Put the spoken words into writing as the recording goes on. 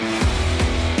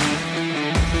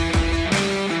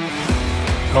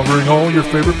covering all your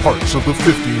favorite parts of the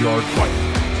 50-yard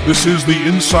fight. This is the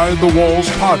Inside the Walls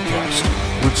podcast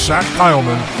with Zach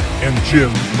Kyleman and Jim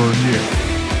Mernier.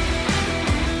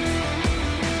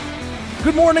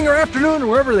 Good morning or afternoon or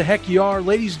wherever the heck you are,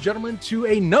 ladies and gentlemen, to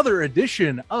another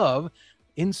edition of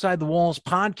Inside the Walls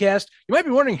podcast. You might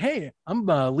be wondering, hey, I'm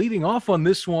leading off on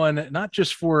this one, not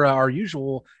just for our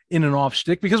usual in and off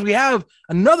stick, because we have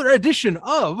another edition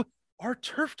of our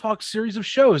Turf Talk series of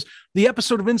shows, the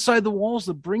episode of Inside the Walls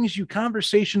that brings you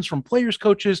conversations from players,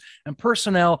 coaches, and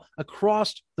personnel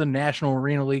across the National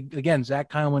Arena League. Again, Zach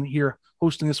Kyleman here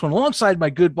hosting this one alongside my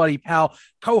good buddy, pal,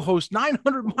 co-host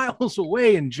 900 miles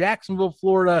away in Jacksonville,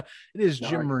 Florida. It is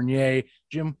Jim Mernier.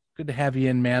 Jim, good to have you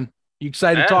in, man. You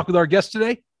excited to talk with our guest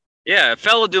today? Yeah,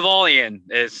 fellow Duvalian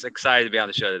is excited to be on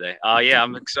the show today.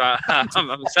 I'm excited. I'm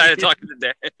excited to talk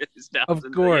today. Of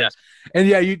course. And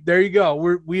there you go.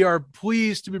 We are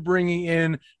pleased to be bringing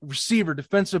in receiver,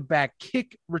 defensive back,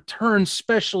 kick return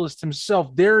specialist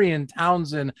himself, Darian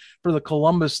Townsend for the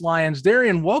Columbus Lions.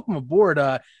 Darian, welcome aboard.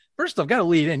 First, I've got to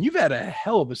lead in. You've had a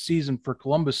hell of a season for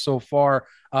Columbus so far.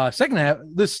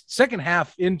 This second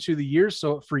half into the year.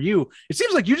 So for you, it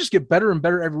seems like you just get better and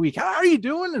better every week. How are you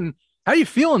doing? And how are you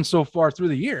feeling so far through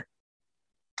the year?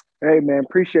 Hey, man,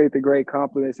 appreciate the great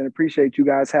compliments and appreciate you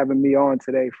guys having me on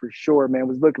today for sure, man.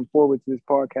 Was looking forward to this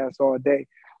podcast all day.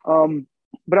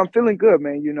 But I'm feeling good,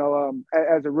 man. You know,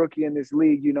 as a rookie in this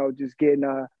league, you know, just getting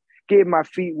my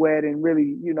feet wet and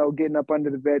really, you know, getting up under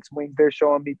the vet's wings. They're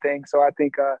showing me things. So I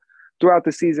think throughout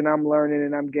the season, I'm learning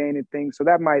and I'm gaining things. So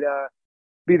that might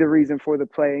be the reason for the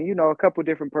play. And, you know, a couple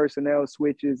different personnel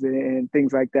switches and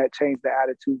things like that change the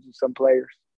attitudes of some players.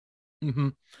 Mm-hmm.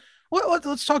 Well,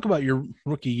 let's talk about your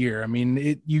rookie year. I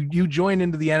mean, you joined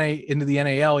into the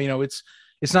NAL. You know, it's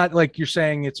not like you're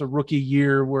saying it's a rookie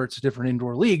year where it's a different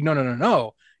indoor league.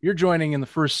 No. You're joining in the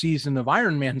first season of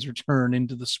Iron Man's return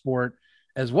into the sport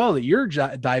as well that you're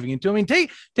diving into. I mean,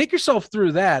 take yourself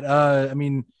through that. I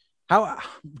mean,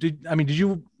 did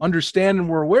you understand and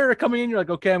were aware of coming in? You're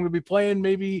like, okay, I'm going to be playing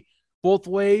maybe both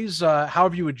ways. How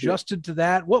have you adjusted to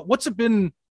that? What's it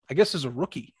been, I guess, as a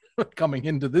rookie coming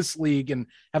into this league and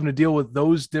having to deal with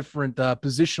those different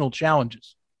positional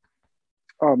challenges?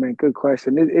 Oh man, good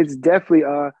question. It's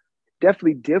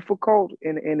definitely difficult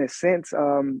in a sense.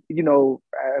 You know,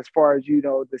 as far as, you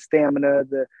know, the stamina,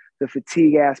 the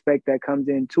fatigue aspect that comes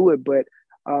into it. But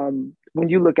when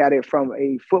you look at it from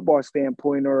a football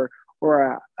standpoint or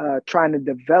a trying to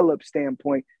develop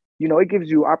standpoint, you know, it gives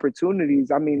you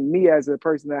opportunities. I mean, me as a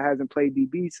person that hasn't played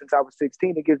DB since I was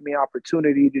 16, it gives me an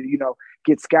opportunity to, you know,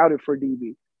 get scouted for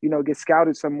DB, you know, get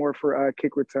scouted some more for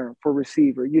kick return, for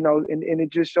receiver, you know, and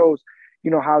it just shows, you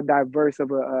know, how diverse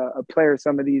of a player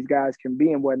some of these guys can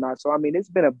be and whatnot. So, I mean, it's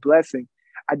been a blessing.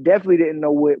 I definitely didn't know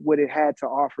what it had to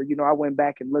offer. You know, I went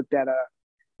back and looked at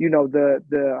you know, the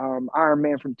Iron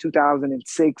Man from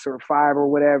 2006 or 5 or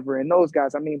whatever. And those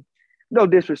guys, I mean, no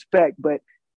disrespect, but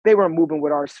they weren't moving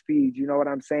with our speed, you know what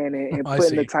I'm saying? And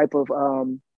putting the type of,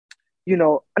 you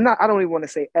know, I don't even want to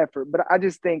say effort, but I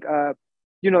just think,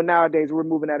 you know, nowadays we're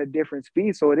moving at a different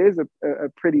speed. So it is a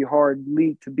pretty hard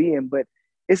league to be in, but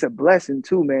it's a blessing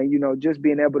too, man. You know, just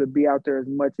being able to be out there as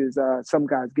much as some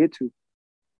guys get to.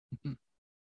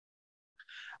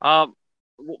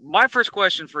 My first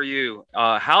question for you,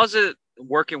 how's it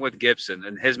working with Gibson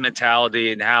and his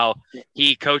mentality and how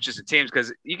he coaches the teams?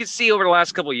 Because you can see over the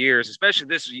last couple of years, especially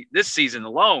this season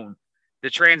alone, the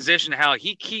transition, how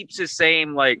he keeps his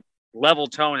same like level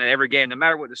tone in every game, no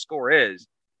matter what the score is.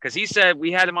 Because he said,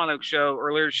 we had him on the show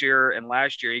earlier this year and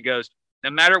last year, he goes,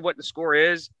 no matter what the score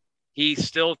is, he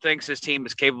still thinks his team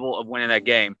is capable of winning that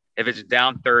game if it's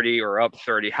down 30 or up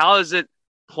 30. How is it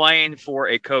playing for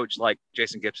a coach like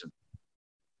Jason Gibson?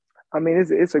 I mean,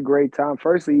 it's a great time.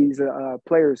 Firstly, he's a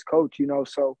player's coach, you know,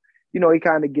 so, you know, he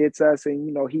kind of gets us and,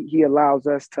 you know, he allows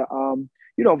us to,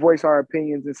 you know, voice our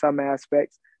opinions in some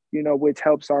aspects, you know, which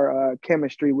helps our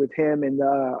chemistry with him and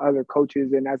the other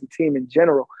coaches and as a team in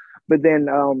general. But then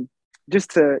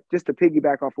just to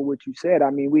piggyback off of what you said, I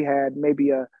mean, we had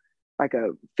maybe a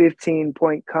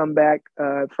 15-point comeback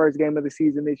first game of the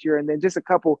season this year, and then just a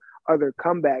couple other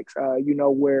comebacks, you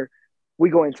know, where we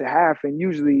go into half, and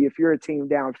usually if you're a team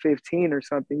down 15 or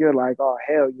something, you're like, oh,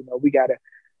 hell, you know, we got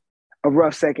a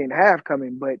rough second half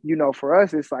coming. But, you know, for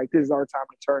us, it's like this is our time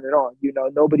to turn it on. You know,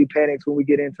 nobody panics when we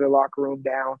get into the locker room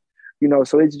down, you know,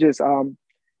 so it's just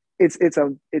it's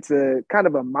a kind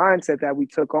of a mindset that we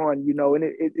took on, you know, and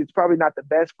it's probably not the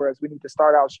best for us. We need to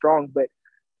start out strong, but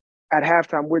at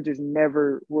halftime,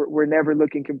 we're never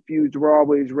looking confused. We're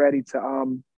always ready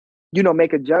to, you know,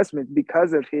 make adjustments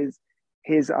because of his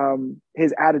his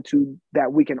attitude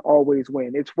that we can always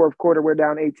win. It's fourth quarter, we're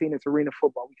down 18. It's arena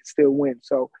football, we can still win.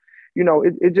 So,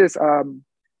 it just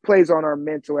plays on our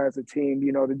mental as a team,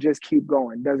 to just keep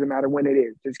going. Doesn't matter when it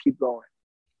is, just keep going.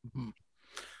 Mm-hmm.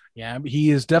 Yeah, he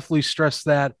has definitely stressed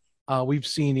that. We've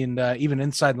seen in even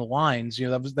inside the lines,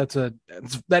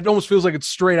 that almost feels like it's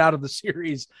straight out of the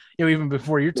series, even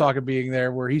before you're talking being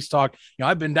there, where he's talking,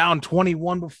 I've been down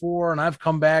 21 before and I've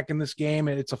come back in this game,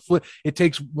 and it's a flip. It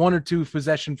takes one or two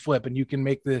possession flip and you can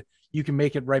make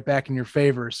it right back in your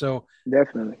favor. So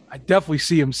definitely, I definitely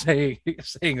see him saying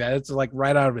that. It's like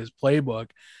right out of his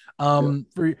playbook.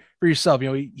 For yourself,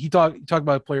 he talked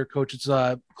about player coach. It's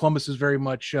Columbus is very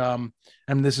much,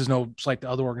 this is no slight to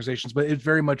other organizations, but it's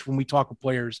very much when we talk with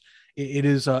players, it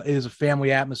is a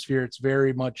family atmosphere. It's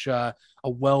very much a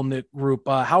well-knit group.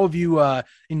 How have you,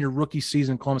 in your rookie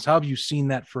season, Columbus, how have you seen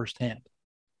that firsthand?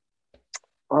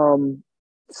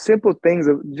 Simple things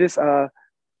of just,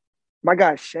 my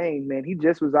guy Shane, man, he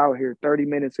just was out here 30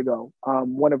 minutes ago.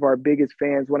 One of our biggest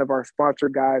fans, one of our sponsor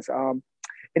guys,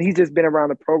 and he's just been around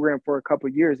the program for a couple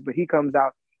of years, but he comes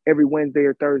out every Wednesday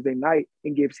or Thursday night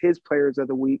and gives his players of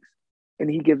the weeks,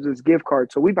 and he gives us gift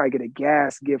cards. So we might get a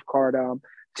gas gift card,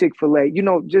 Chick-fil-A,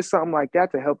 just something like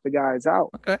that to help the guys out.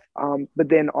 Okay. But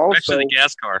then also especially the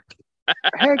gas card.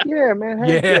 Heck yeah, man.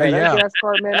 That gas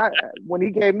card, man. When he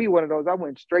gave me one of those, I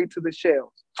went straight to the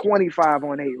shelves. 25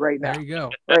 on 8 right now. There you go.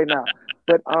 Right now.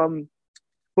 But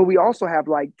we also have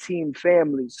like team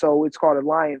families. So it's called a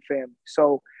Lion family.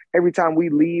 So every time we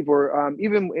leave, or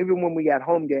even when we got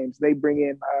home games, they bring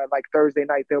in like Thursday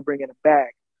night, they'll bring in a bag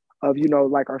of,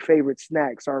 like our favorite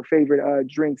snacks, our favorite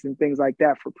drinks and things like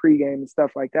that for pregame and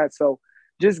stuff like that. So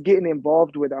just getting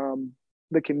involved with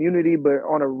the community, but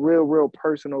on a real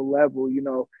personal level,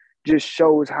 just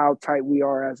shows how tight we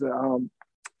are as an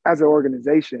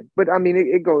organization. But I mean,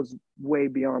 it goes way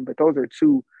beyond, but those are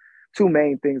two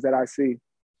main things that I see.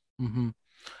 Mm-hmm.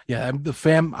 Yeah,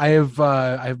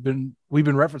 we've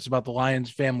been referenced about the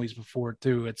Lions families before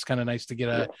too. It's kind of nice to get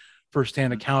a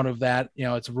firsthand account of that.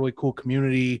 It's a really cool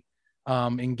community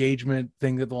engagement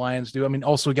thing that the Lions do. I mean,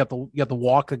 also you got the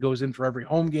walk that goes in for every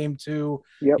home game too.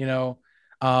 Yep.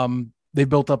 They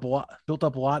built up a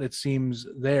lot. It seems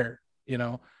there.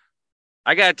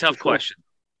 I got a tough question.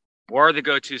 What are the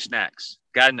go-to snacks?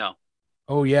 Gotta know.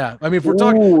 Oh yeah. I mean, if we're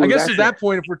talking, I guess at that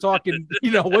point, if we're talking,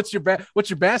 what's your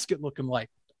basket looking like?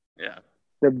 Yeah.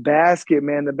 The basket,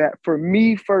 man. For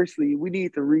me, firstly, we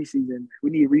need the Reese's in. We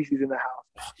need Reese's in the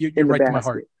house. You're right to my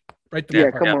heart. Right to my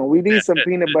heart. Come on. We need some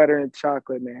peanut butter and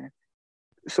chocolate, man.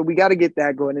 So we got to get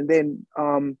that going. And then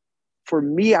for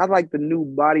me, I like the new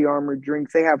Body Armor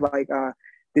drinks. They have like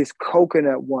this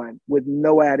coconut one with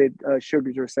no added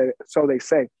sugars, or so they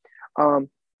say.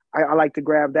 I like to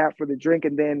grab that for the drink.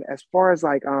 And then as far as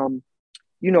like,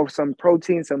 some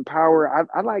protein, some power,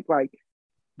 I like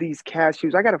these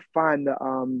cashews. I got to find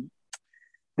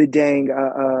the dang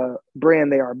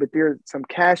brand they are, but there's some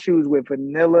cashews with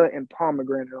vanilla and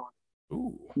pomegranate on it.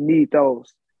 Ooh. Need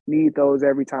those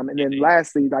every time. And then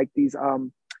lastly, like these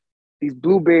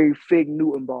blueberry fig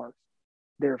Newton bars.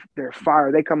 They're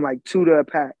fire. They come like $2 a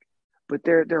pack, but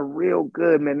they're real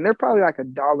good, man. They're probably like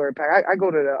 $1 a pack. I go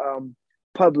to the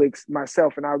Publix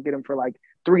myself, and I'll get them for like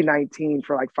 $3.19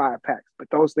 for like 5 packs. But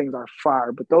those things are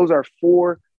fire. But those are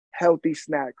 4 healthy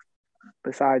snacks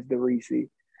besides the Reese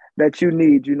that you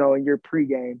need, in your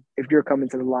pregame if you're coming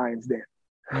to the Lions Den.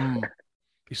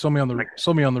 You sold me on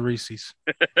the Reese's.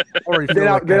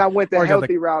 Then I went the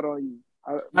healthy route on you.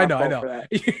 I know.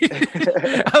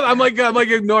 I'm like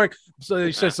ignoring. So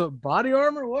you said some Body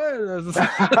Armor. What?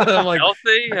 I'm like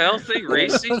healthy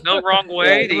Reese's. No wrong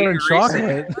way to eat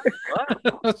chocolate.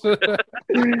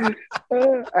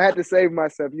 I had to save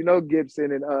myself.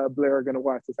 Gibson and Blair are going to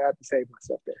watch this. I had to save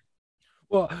myself there.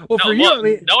 Well, for you, I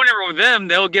mean, don't ever with them.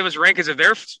 They'll give us rankings of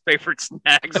their favorite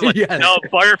snacks. Like, yes. No,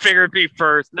 Butterfinger would be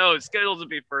first. No, Skittles would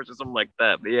be first, or something like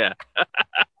that. But yeah.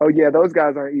 Oh yeah, those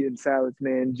guys aren't eating salads,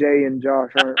 man. Jay and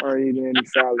Josh aren't eating any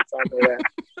salads. I know that.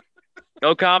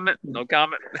 No comment.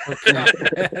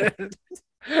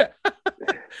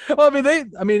 Well,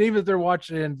 even if they're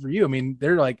watching for you,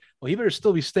 they're like, well, you better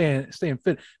still be staying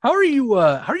fit. How are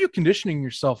you conditioning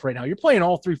yourself right now? You're playing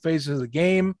all 3 phases of the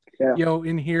game,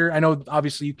 in here. I know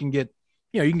obviously you can get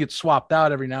swapped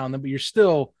out every now and then, but you're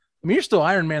still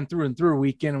Iron Man through and through,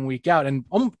 week in and week out. And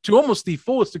to almost the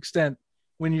fullest extent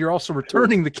when you're also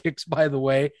returning the kicks, by the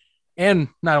way, and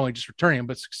not only just returning them,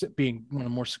 but being one of the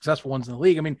more successful ones in the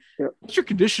league. What's your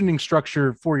conditioning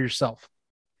structure for yourself?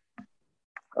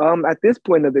 At this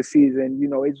point of the season,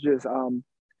 it's just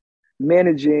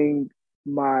managing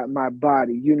my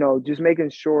body, just making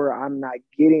sure I'm not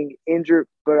getting injured,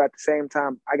 but at the same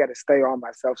time, I got to stay on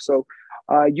myself. So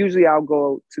usually I'll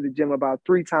go to the gym about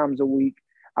 3 times a week.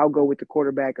 I'll go with the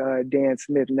quarterback, Dan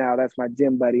Smith now. That's my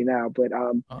gym buddy now. But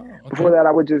before that,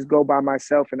 I would just go by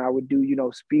myself and I would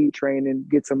do, speed training,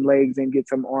 get some legs and get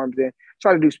some arms in.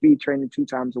 Try to do speed training 2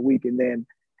 times a week. And then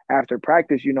after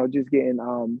practice, just getting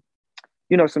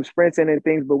some sprints in and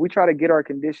things, but we try to get our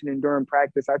conditioning during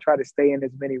practice. I try to stay in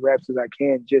as many reps as I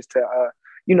can just to,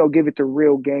 give it the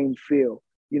real game feel.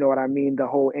 You know what I mean? The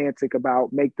whole antic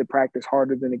about make the practice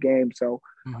harder than the game. So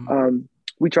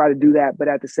we try to do that. But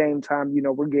at the same time,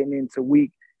 we're getting into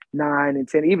week 9 and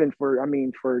 10, even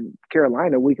for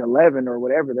Carolina, week 11 or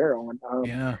whatever they're on.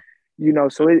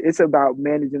 So it's about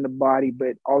managing the body,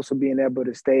 but also being able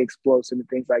to stay explosive and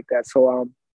things like that. So,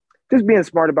 just being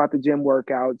smart about the gym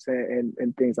workouts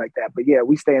and things like that. But yeah,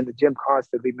 we stay in the gym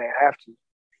constantly, man. Have to.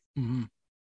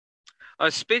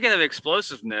 Speaking of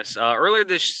explosiveness, earlier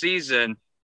this season,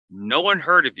 no one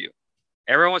heard of you.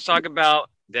 Everyone was talking about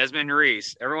Desmond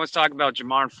Reese. Everyone was talking about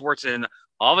Jamar Fortson.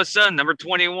 All of a sudden, number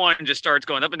 21 just starts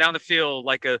going up and down the field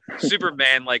like a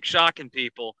Superman, like shocking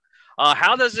people.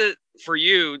 How does it for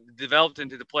you develop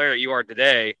into the player that you are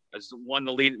today as one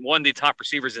of the top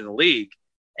receivers in the league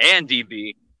and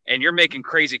DB? And you're making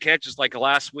crazy catches like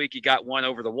last week you got one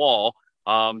over the wall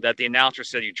that the announcer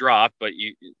said you dropped, but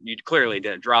you clearly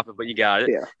didn't drop it, but you got it.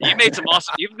 Yeah. You made some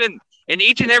awesome – you've been – in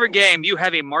each and every game you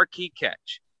have a marquee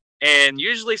catch. And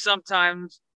usually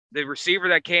sometimes the receiver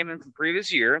that came in from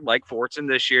previous year, like Fortson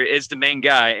this year, is the main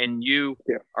guy. And you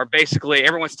are basically –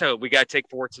 everyone's told we got to take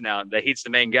Fortson out, that he's the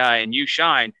main guy, and you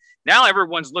shine. Now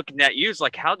everyone's looking at you. It's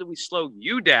like, how do we slow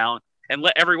you down and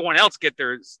let everyone else get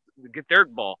their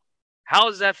ball? How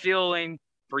is that feeling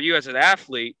for you as an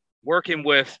athlete, working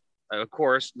with, of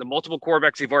course, the multiple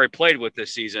quarterbacks you've already played with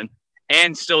this season,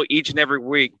 and still each and every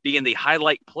week being the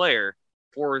highlight player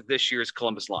for this year's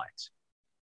Columbus Lions?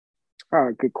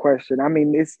 Oh, good question. I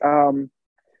mean, it's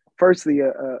firstly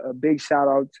a big shout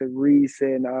out to Reese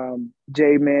and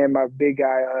J-Man, my big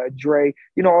guy, Dre,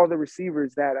 all the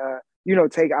receivers that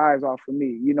take eyes off of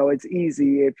me. It's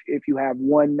easy if you have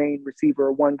one main receiver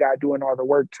or one guy doing all the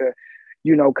work to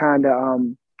kind of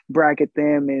bracket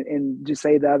them and just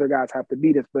say the other guys have to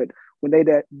beat us. But when they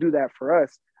do that for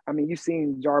us, I mean, you've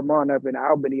seen Jarmon up in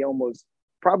Albany almost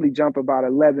probably jump about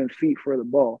 11 feet for the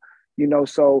ball,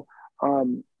 so,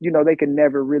 they can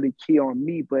never really key on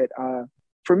me. But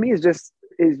for me, it's just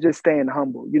staying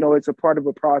humble. It's a part of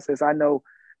a process. I know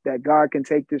that God can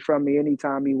take this from me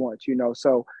anytime he wants,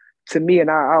 so to me, and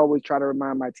I always try to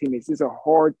remind my teammates, it's a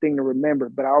hard thing to remember,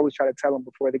 but I always try to tell them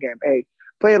before the game, hey,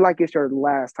 play it like it's your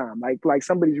last time. Like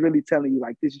somebody's really telling you,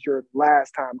 like, this is your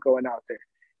last time going out there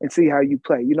and see how you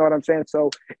play. You know what I'm saying? So,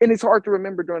 and it's hard to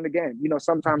remember during the game.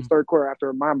 Sometimes third quarter I have to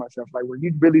remind myself, like, were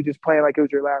you really just playing like it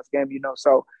was your last game?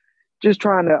 So just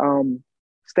trying to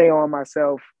stay on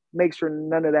myself, make sure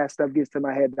none of that stuff gets to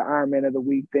my head, the Iron Man of the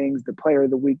week things, the player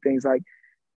of the week things. Like,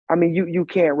 I mean, you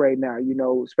can't right now,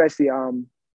 especially, I'm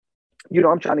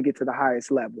trying to get to the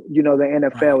highest level. The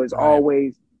NFL is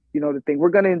always – the thing. We're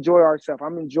going to enjoy ourselves.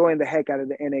 I'm enjoying the heck out of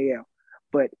the NAL,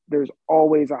 but there's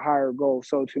always a higher goal.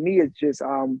 So to me, it's just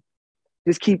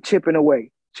keep chipping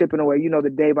away,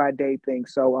 the day by day thing.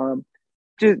 So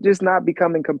just not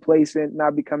becoming complacent,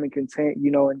 not becoming content,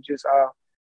 and just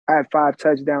I had 5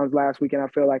 touchdowns last week and I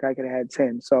feel like I could have had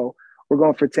 10. So we're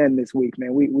going for 10 this week,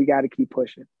 man. We got to keep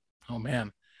pushing. Oh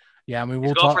man. Yeah. I mean,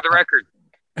 we'll go for the record.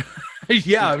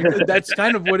 Yeah. I mean, that's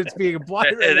kind of what it's being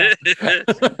applied right now.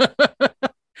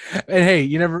 And hey,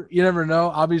 you never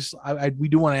know. Obviously, we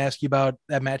do want to ask you about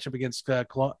that matchup against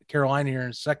Carolina here in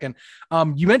a second.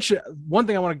 You mentioned one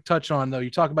thing I want to touch on, though.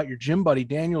 You talk about your gym buddy,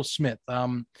 Daniel Smith.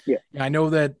 I know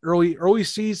that early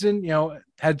season,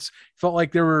 had felt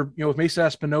like there were, with Mesa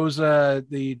Espinoza,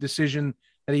 the decision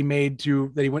that he made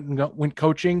that he went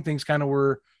coaching, things kind of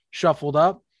were shuffled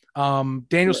up.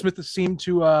 Daniel Smith has seemed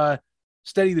to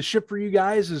steady the ship for you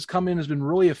guys. Has come in, has been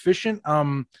really efficient.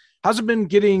 How's it been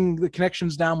getting the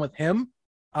connections down with him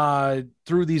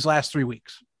through these last 3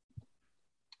 weeks?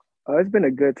 It's been a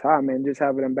good time, man, just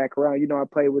having him back around. I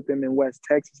played with him in West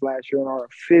Texas last year in our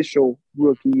official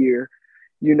rookie year,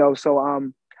 so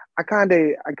I kind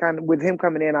of, with him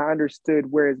coming in, I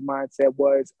understood where his mindset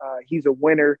was. He's a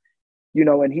winner,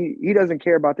 and he doesn't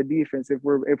care about the defense if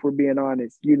we're being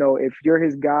honest. If you're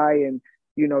his guy and,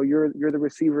 you're the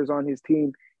receivers on his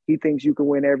team, he thinks you can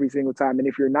win every single time. And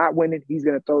if you're not winning, he's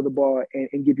going to throw the ball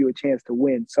and give you a chance to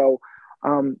win. So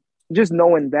just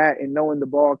knowing that and knowing the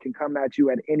ball can come at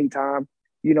you at any time,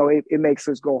 it makes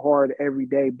us go hard every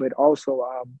day. But also,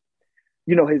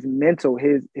 his mental,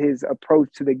 his approach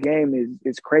to the game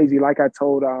is crazy. Like I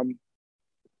told,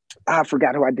 I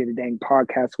forgot who I did a dang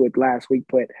podcast with last week,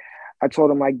 but I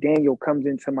told him, like, Daniel comes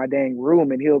into my dang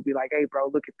room and he'll be like, "Hey, bro,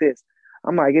 look at this."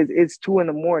 I'm like, it's 2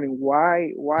 a.m.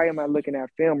 Why am I looking at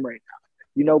film right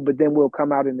now? But then we'll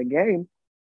come out in the game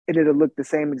and it'll look the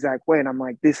same exact way. And I'm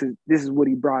like, this is what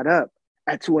he brought up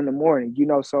at 2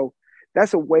 a.m. So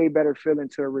that's a way better feeling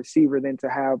to a receiver than to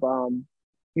have,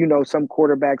 some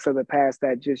quarterbacks of the past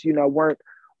that just,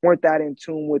 weren't that in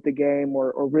tune with the game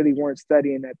or really weren't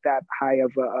studying at that high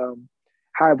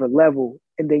of a level.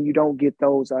 And then you don't get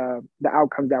those, the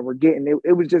outcomes that we're getting.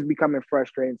 It was just becoming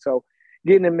frustrating. So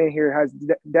getting him in here has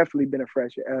definitely been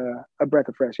a breath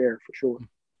of fresh air for sure.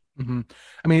 Mm-hmm.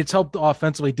 I mean, it's helped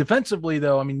offensively. Defensively,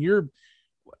 though, I mean, you're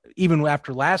even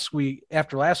after last week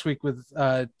with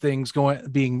things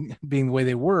being the way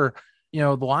they were.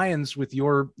 The Lions with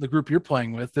the group you're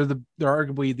playing with, they're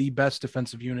arguably the best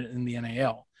defensive unit in the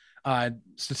NAL.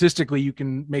 Statistically, you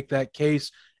can make that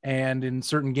case, and in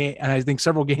certain games, and I think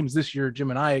several games this year,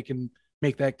 Jim and I can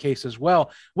make that case as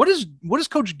well. What is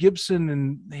Coach Gibson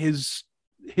and his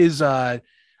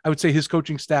I would say his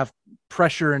coaching staff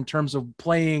pressure in terms of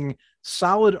playing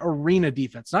solid arena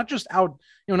defense, not just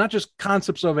not just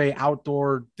concepts of a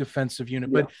outdoor defensive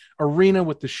unit, but arena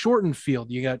with the shortened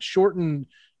field. You got shortened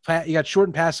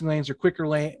passing lanes or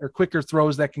quicker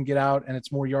throws that can get out, and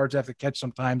it's more yards after the catch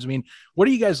sometimes. I mean, what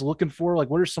are you guys looking for?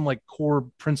 Like, what are some core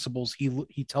principles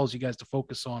he tells you guys to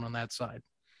focus on that side?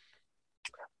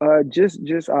 Just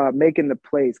making the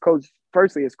plays.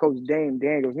 Firstly, it's Coach Dame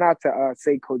Daniels. Not to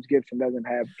say Coach Gibson doesn't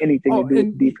have anything to do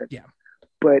with defense,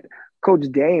 but Coach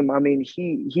Dame, I mean,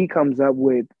 he comes up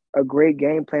with a great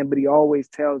game plan, but he always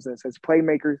tells us as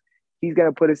playmakers, he's going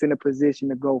to put us in a position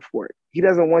to go for it. He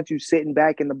doesn't want you sitting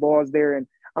back and the ball's there and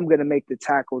I'm going to make the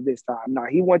tackle this time. No,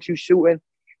 he wants you shooting.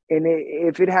 And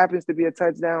if it happens to be a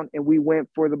touchdown and we went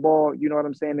for the ball, you know what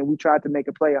I'm saying, and we tried to make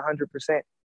a play 100%,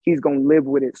 he's going to live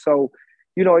with it. So,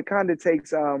 it kind of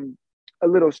takes a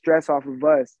little stress off of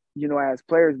us, as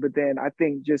players. But then I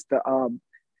think just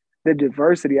the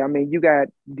diversity. I mean, you got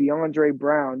DeAndre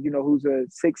Brown, who's a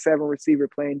 6'7" receiver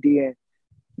playing DN.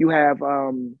 You have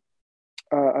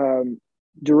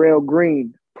Jarrell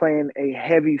Green playing a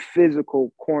heavy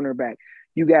physical cornerback.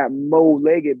 You got Mo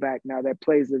Leggett back now that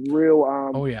plays a real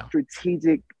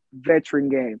strategic veteran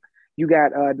game. You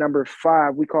got number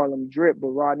 5, we call him Drip, but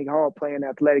Rodney Hall playing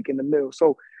athletic in the middle.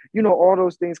 So, all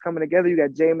those things coming together. You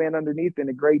got J-Man underneath and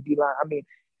a great D-line. I mean,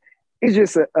 it's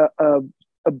just a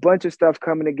bunch of stuff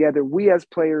coming together. We as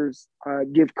players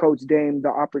give Coach Dame the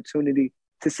opportunity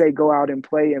to say go out and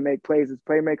play and make plays as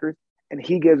playmakers, and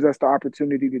he gives us the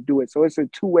opportunity to do it. So it's a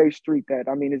two-way street that,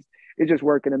 I mean, it's just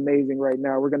working amazing right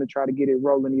now. We're going to try to get it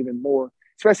rolling even more,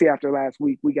 especially after last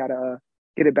week. We got to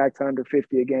get it back to under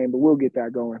 50 a game, but we'll get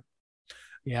that going.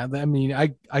 Yeah, I mean, I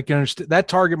can understand that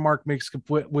target mark makes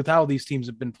with how these teams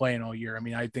have been playing all year. I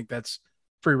mean, I think that's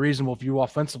pretty reasonable if you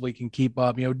offensively can keep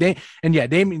up.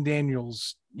 Damian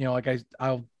Daniels,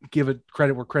 I'll give it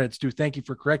credit where credit's due. Thank you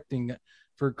for correcting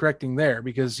there,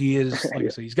 because he is, like I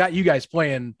said, he's got you guys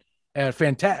playing at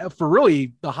for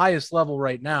really the highest level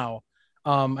right now.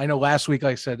 I know last week,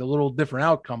 like I said, a little different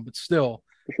outcome, but still,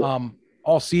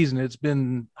 all season it's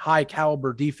been high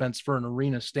caliber defense for an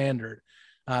arena standard.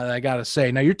 I got to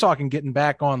say, now you're talking getting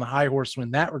back on the high horse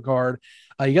in that regard.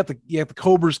 You got the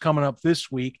Cobras coming up this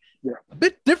week. Yeah. A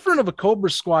bit different of a Cobra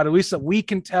squad, at least that we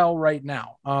can tell right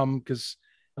now. Because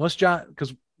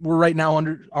we're right now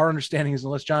under our understanding is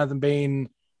unless Jonathan Bain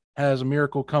has a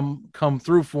miracle come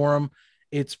through for him,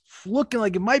 it's looking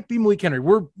like it might be Malik Henry.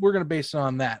 We're going to base it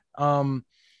on that.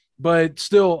 But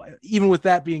still, even with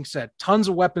that being said, tons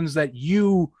of weapons that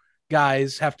you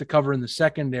guys have to cover in the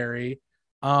secondary.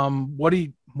 What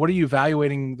are you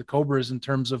evaluating the Cobras in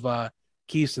terms of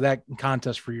keys to that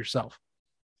contest for yourself?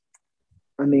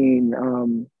 I mean,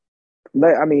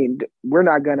 we're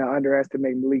not going to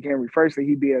underestimate Malik Henry. Firstly,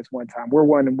 he beat us one time. We're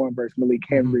 1-1 versus Malik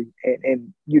Henry,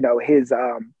 and his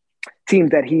teams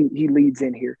that he leads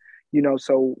in here.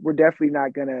 So we're definitely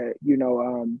not going to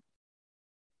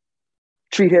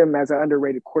treat him as an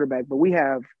underrated quarterback. But we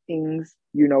have Ings.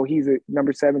 He's a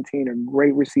number 17, a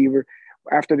great receiver.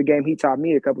 After the game, he taught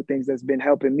me a couple of things that's been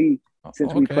helping me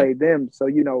since we played them. So,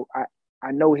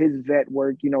 I know his vet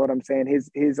work, you know what I'm saying?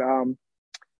 His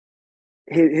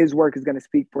work is going to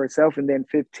speak for itself. And then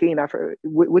 15,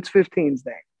 what's 15's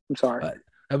name? I'm sorry.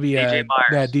 That'd be DJ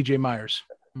Myers. Yeah, DJ Myers.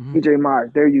 Mm-hmm. DJ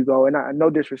Myers. There you go. And no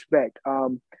disrespect.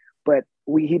 But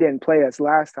he didn't play us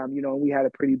last time, and we had a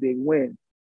pretty big win.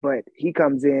 But he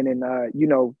comes in and,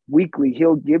 weekly,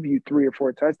 he'll give you 3 or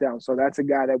 4 touchdowns. So that's a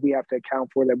guy that we have to account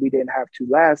for that we didn't have to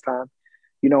last time.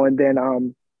 and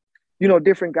then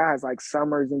different guys like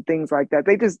Summers and things like that.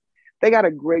 They got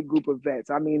a great group of vets.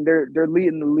 I mean, they're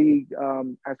leading the league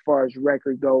as far as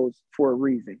record goes for a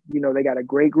reason. They got a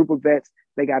great group of vets.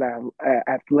 They got a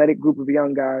athletic group of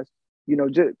young guys.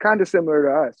 Just kind of similar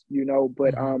to us.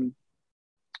 But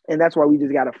and that's why we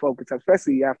just got to focus,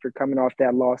 especially after coming off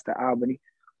that loss to Albany.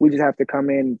 We just have to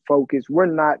come in focused. We're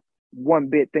not one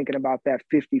bit thinking about that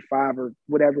 55 or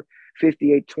whatever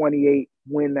 58-28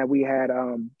 win that we had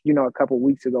a couple of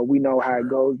weeks ago. We know how it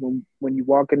goes when you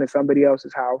walk into somebody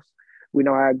else's house. We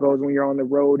know how it goes when you're on the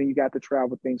road and you got the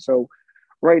travel thing. So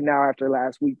right now, after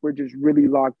last week, we're just really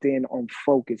locked in on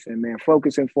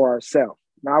focusing for ourselves,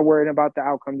 not worrying about the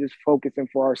outcome, just focusing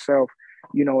for ourselves,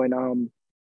 and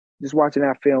just watching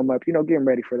that film up, getting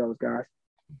ready for those guys.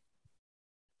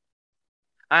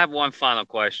 I have one final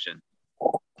question.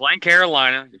 Playing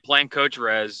Carolina, you're playing Coach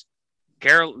Rez.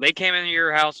 They came into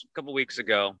your house a couple weeks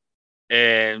ago,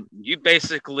 and you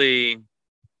basically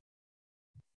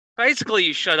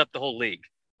you shut up the whole league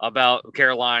about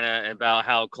Carolina and about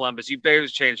how Columbus, you basically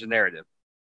changed the narrative.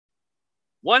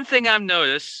 One thing I've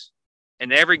noticed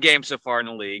in every game so far in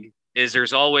the league is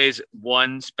there's always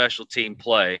one special team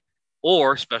play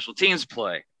or special teams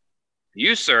play.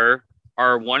 You, sir,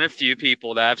 are one of few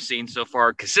people that I've seen so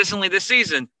far consistently this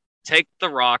season take the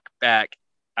rock back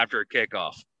after a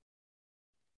kickoff.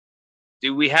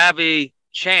 Do we have a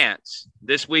chance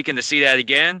this weekend to see that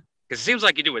again? Because it seems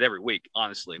like you do it every week,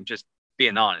 honestly. I'm just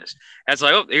being honest. And it's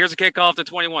like, oh, here's a kickoff to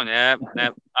 21. I'm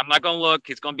not going to look.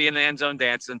 It's going to be in the end zone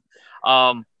dancing.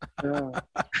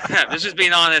 This is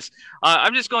being honest.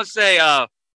 I'm just going to say,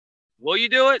 will you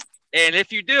do it? And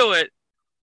if you do it,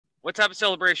 what type of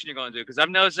celebration you're going to do? Because I've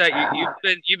noticed that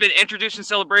you've been introducing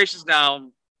celebrations now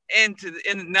in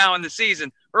the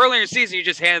season. Earlier in the season, you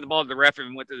just handed the ball to the referee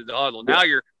and went to the huddle. Now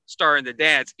you're starting to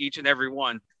dance each and every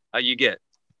one you get.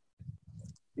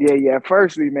 Yeah.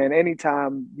 Firstly, man,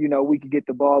 anytime, we could get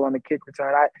the ball on the kick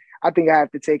return, I think I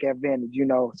have to take advantage,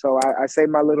 So I say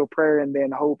my little prayer and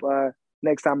then hope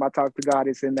next time I talk to God,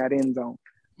 it's in that end zone.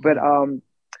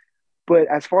 But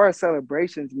as far as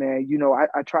celebrations, man,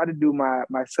 I try to do my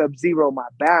Sub-Zero, my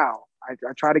bow. I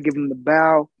try to give him the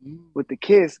bow with the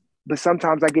kiss, but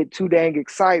sometimes I get too dang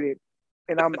excited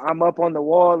and I'm up on the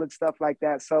wall and stuff like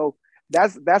that. So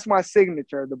that's my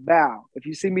signature, the bow. If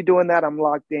you see me doing that, I'm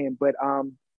locked in. But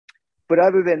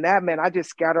other than that, man, I just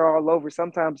scatter all over.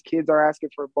 Sometimes kids are asking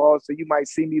for balls, so you might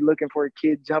see me looking for a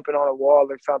kid jumping on a wall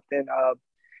or something.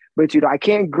 But I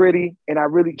can't gritty and I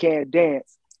really can't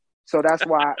dance. So that's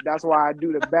why I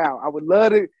do the bow. I would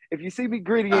love to. If you see me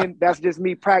grittying, that's just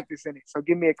me practicing it. So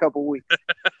give me a couple weeks.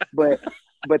 But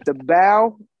the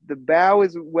bow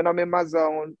is when I'm in my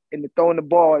zone, and the throwing the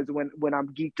ball is when I'm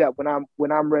geeked up, when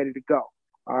I'm ready to go.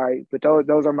 All right. But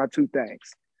those are my two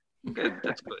things. Good.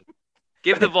 That's good.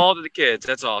 Give the ball to the kids.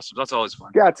 That's awesome. That's always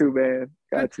fun. Got to, man.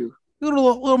 Got to. A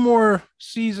little more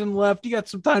season left. You got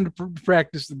some time to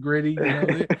practice the gritty.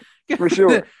 For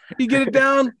sure. You get it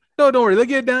down. No, don't worry. They'll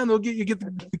get it down. They'll get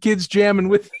the kids jamming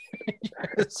with.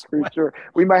 For sure.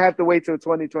 We might have to wait till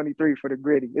 2023 for the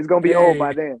gritty. It's gonna be old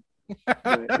by then.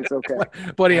 But it's okay.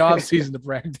 Plenty off season to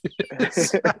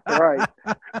practice. Right.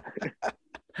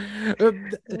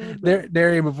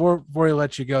 Darian, before we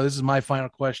let you go, this is my final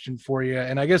question for you,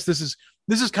 and I guess this is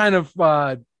kind of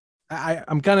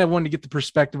I'm kind of wanting to get the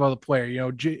perspective of the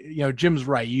player. Jim's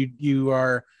right.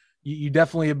 You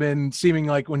definitely have been seeming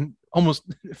like when almost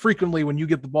frequently when you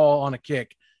get the ball on a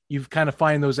kick, you've kind of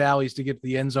find those alleys to get to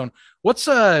the end zone. What's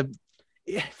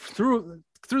through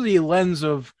the lens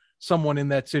of someone in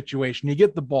that situation? You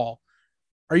get the ball.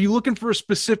 Are you looking for a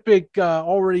specific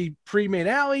already pre-made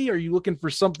alley? Are you looking for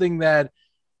something that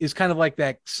is kind of like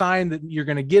that sign that you're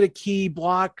going to get a key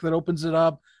block that opens it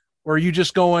up? Or are you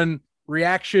just going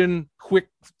reaction, quick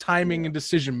timing, and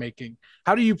decision-making?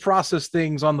 How do you process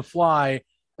things on the fly,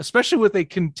 especially with a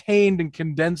contained and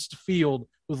condensed field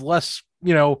with less,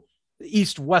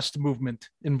 east-west movement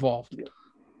involved?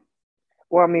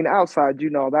 Well, I mean, outside,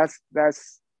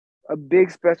 that's a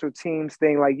big special teams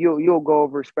thing. Like you'll go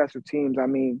over special teams,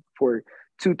 for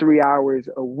 2-3 hours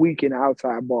a week in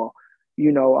outside ball,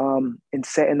 and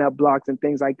setting up blocks and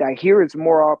things like that. Here it's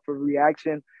more off of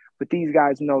reaction, but these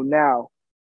guys know now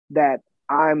that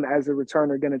I'm, as a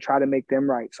returner, going to try to make them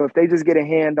right. So if they just get a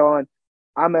hand on,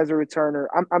 I'm, as a returner,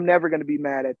 I'm never going to be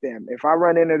mad at them. If I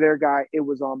run into their guy, it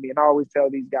was on me. And I always tell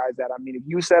these guys that, if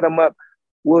you set them up,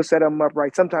 we'll set them up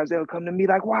right. Sometimes they'll come to me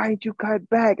like, why ain't you cut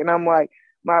back? And I'm like,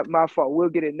 my fault. We'll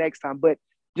get it next time. But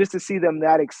just to see them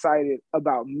that excited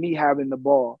about me having the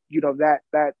ball,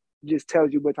 that just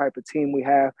tells you what type of team we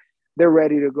have. they're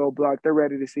ready to go block. They're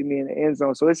ready to see me in the end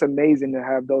zone. So it's amazing to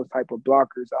have those type of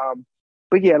blockers.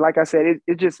 But yeah, like I said,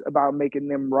 it's just about making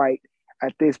them right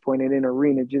at this point in an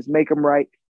arena. Just make them right,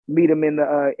 meet them in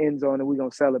the end zone, and we're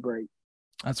going to celebrate.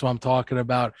 That's what I'm talking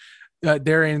about.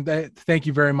 Darian, thank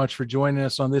you very much for joining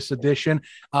us on this edition.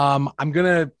 I'm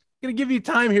gonna give you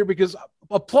time here because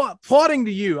applauding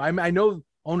to you. I know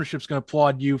ownership's going to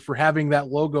applaud you for having that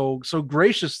logo so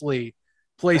graciously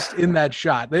placed in that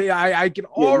shot. I can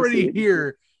already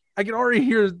hear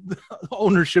the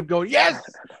ownership going, yes,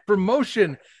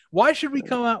 promotion. Why should we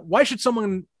come out? Why should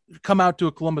someone come out to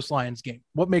a Columbus Lions game?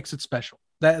 What makes it special?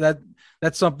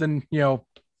 That's something,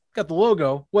 got the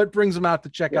logo. What brings them out to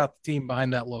check out the team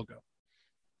behind that logo?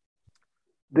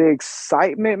 The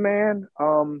excitement, man.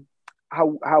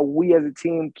 How we as a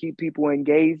team keep people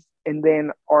engaged, and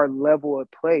then our level of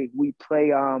play. We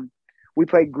play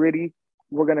gritty.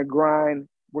 We're gonna grind.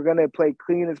 We're gonna play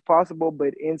clean as possible,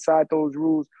 but inside those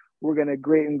rules, we're gonna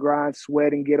grit and grind,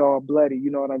 sweat, and get all bloody.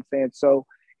 You know what I'm saying? So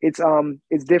it's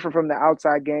different from the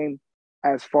outside game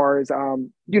as far as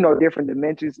different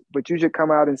dimensions. But you should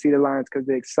come out and see the Lions because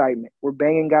the excitement. We're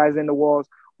banging guys in the walls.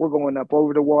 We're going up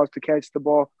over the walls to catch the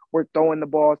ball. We're throwing the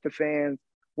balls to fans.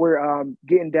 We're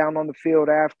getting down on the field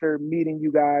after meeting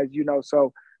you guys.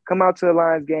 So come out to the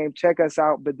Lions game, check us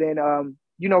out, but then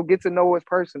get to know us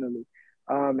personally.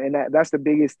 And that's the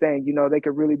biggest thing. They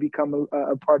could really become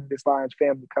a part of this Lions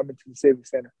family coming to the Civic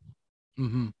Center.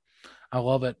 Mm-hmm. I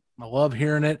love it. I love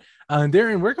hearing it.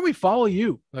 Darian, where can we follow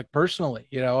you, like personally?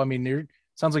 It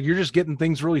sounds like you're just getting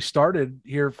things really started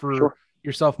here for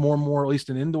yourself more and more, at least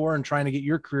in indoor, and trying to get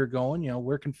your career going.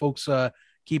 Where can folks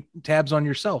keep tabs on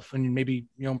yourself and maybe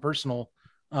personal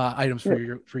items for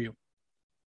you?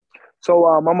 So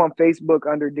I'm on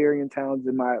Facebook under Darian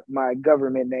Townsend, my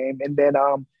government name, and then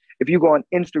if you go on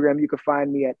Instagram, you can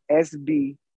find me at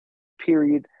SB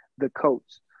the coach.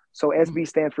 So SB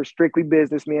stands for Strictly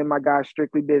Business. Me and my guy,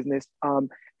 Strictly Business, and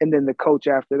then the coach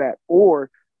after that. Or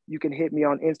you can hit me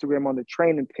on Instagram on the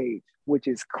training page, which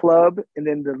is club and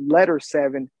then the letter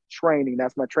 7 training.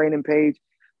 That's my training page.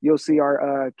 You'll see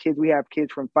our kids. We have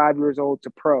kids from 5 years old to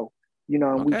pro,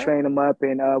 and we train them up,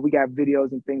 and we got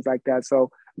videos and things like that. So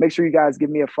make sure you guys give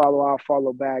me a follow. I'll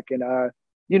follow back, and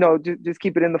just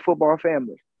keep it in the football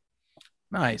family.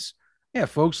 Nice. Yeah,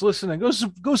 folks, listen,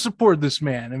 go support this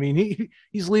man.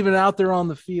 He's leaving it out there on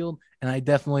the field, and I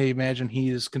definitely imagine he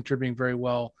is contributing very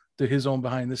well to his own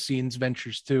behind the scenes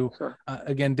ventures too. Sure.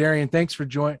 Again, Darian, thanks for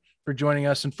joining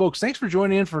us, and folks, thanks for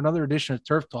joining in for another edition of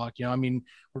Turf Talk.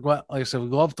 We're glad, like I said, we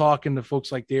love talking to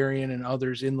folks like Darian and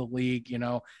others in the league.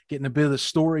 Getting a bit of the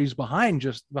stories behind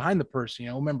the person.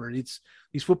 Remember, these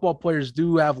football players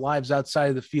do have lives outside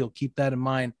of the field. Keep that in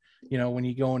mind. When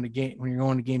you're going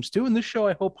to games too. And this show,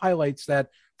 I hope, highlights that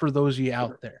for those of you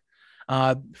out there.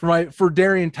 For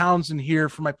Darian Townsend here,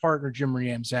 for my partner, Jim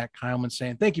Riam, Zach Heilman,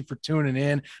 saying thank you for tuning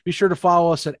in. Be sure to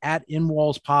follow us at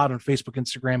InWallsPod on Facebook,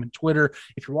 Instagram, and Twitter.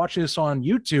 If you're watching this on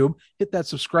YouTube, hit that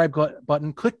subscribe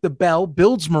button, click the bell.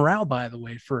 Builds morale, by the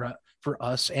way, for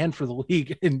us and for the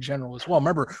league in general as well.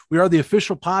 Remember, we are the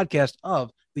official podcast of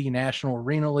the National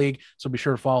Arena League. So be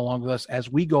sure to follow along with us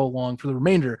as we go along for the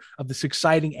remainder of this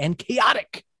exciting and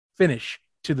chaotic finish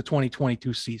to the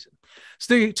 2022 season.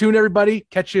 Stay tuned, everybody.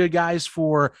 Catch you guys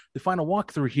for the final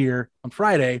walkthrough here on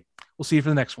Friday. We'll see you for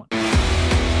the next one.